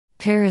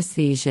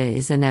Paresthesia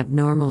is an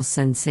abnormal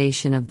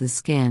sensation of the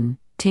skin,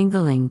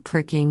 tingling,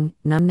 pricking,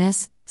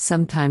 numbness,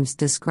 sometimes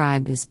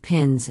described as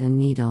pins and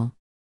needle.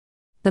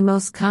 The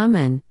most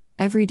common,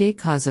 everyday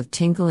cause of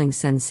tingling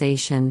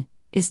sensation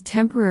is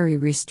temporary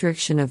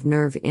restriction of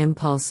nerve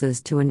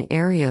impulses to an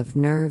area of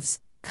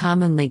nerves,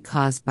 commonly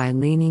caused by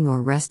leaning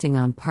or resting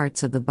on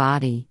parts of the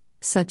body,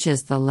 such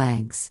as the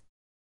legs.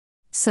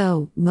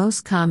 So,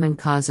 most common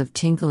cause of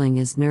tingling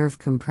is nerve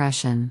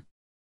compression.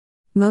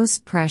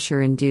 Most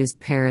pressure-induced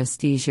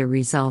paresthesia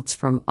results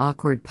from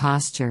awkward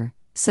posture,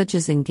 such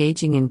as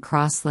engaging in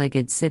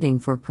cross-legged sitting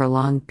for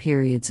prolonged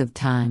periods of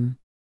time.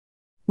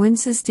 When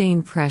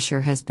sustained pressure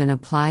has been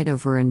applied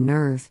over a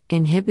nerve,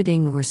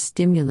 inhibiting or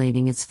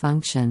stimulating its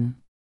function.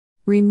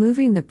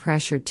 Removing the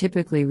pressure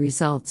typically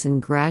results in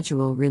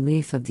gradual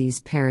relief of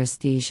these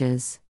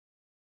paresthesias.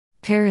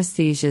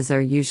 Paresthesias are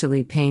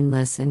usually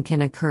painless and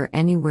can occur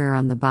anywhere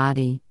on the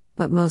body,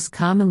 but most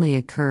commonly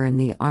occur in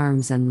the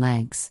arms and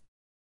legs.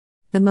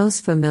 The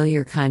most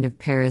familiar kind of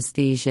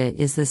paresthesia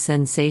is the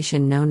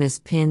sensation known as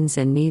pins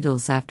and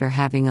needles after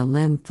having a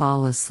limb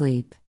fall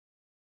asleep.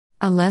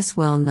 A less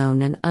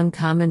well-known and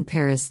uncommon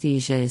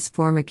paresthesia is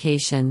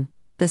formication,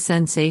 the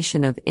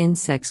sensation of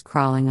insects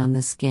crawling on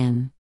the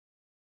skin.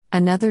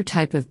 Another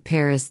type of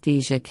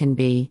paresthesia can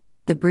be,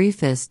 the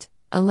briefest,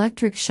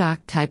 electric shock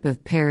type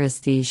of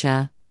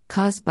paresthesia,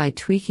 caused by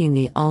tweaking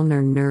the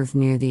ulnar nerve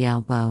near the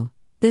elbow,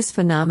 this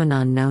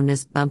phenomenon known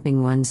as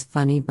bumping one's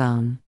funny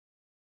bone.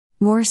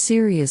 More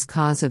serious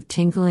cause of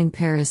tingling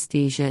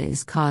paresthesia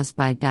is caused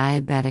by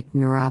diabetic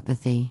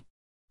neuropathy.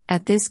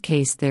 At this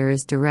case there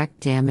is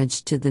direct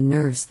damage to the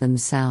nerves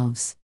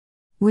themselves,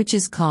 which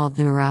is called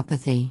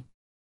neuropathy.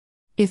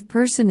 If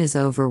person is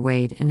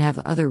overweight and have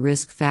other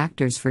risk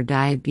factors for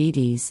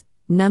diabetes,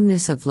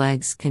 numbness of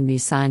legs can be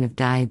sign of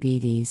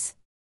diabetes.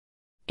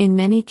 In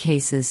many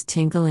cases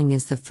tingling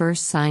is the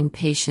first sign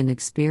patient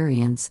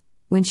experience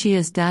when she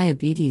has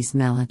diabetes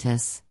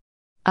mellitus.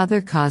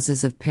 Other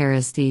causes of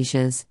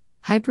paresthesias,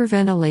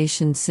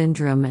 hyperventilation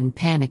syndrome and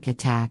panic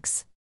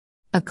attacks.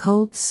 A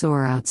cold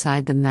sore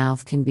outside the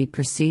mouth can be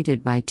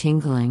preceded by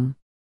tingling.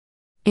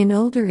 In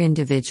older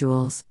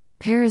individuals,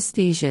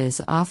 paresthesia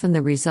is often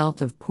the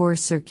result of poor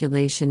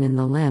circulation in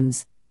the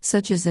limbs,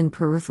 such as in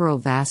peripheral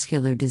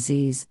vascular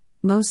disease,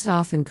 most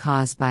often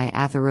caused by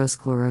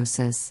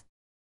atherosclerosis.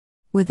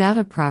 Without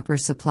a proper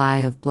supply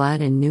of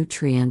blood and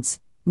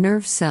nutrients,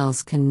 nerve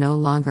cells can no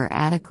longer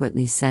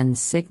adequately send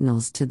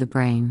signals to the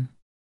brain.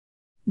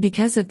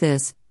 Because of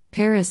this,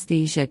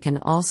 paresthesia can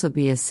also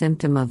be a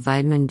symptom of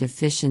vitamin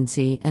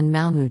deficiency and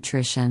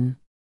malnutrition.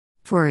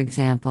 For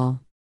example,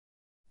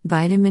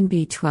 vitamin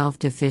B12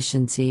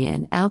 deficiency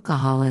and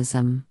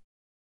alcoholism,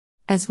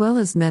 as well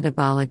as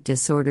metabolic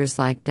disorders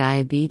like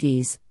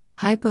diabetes,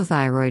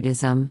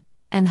 hypothyroidism,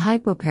 and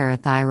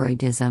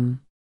hypoparathyroidism.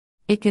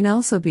 It can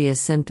also be a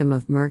symptom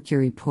of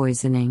mercury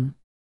poisoning.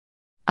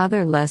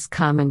 Other less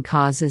common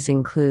causes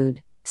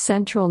include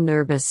central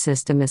nervous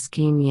system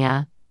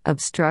ischemia,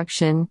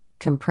 obstruction,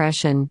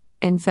 compression,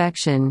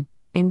 infection,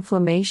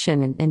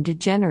 inflammation, and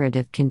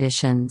degenerative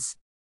conditions.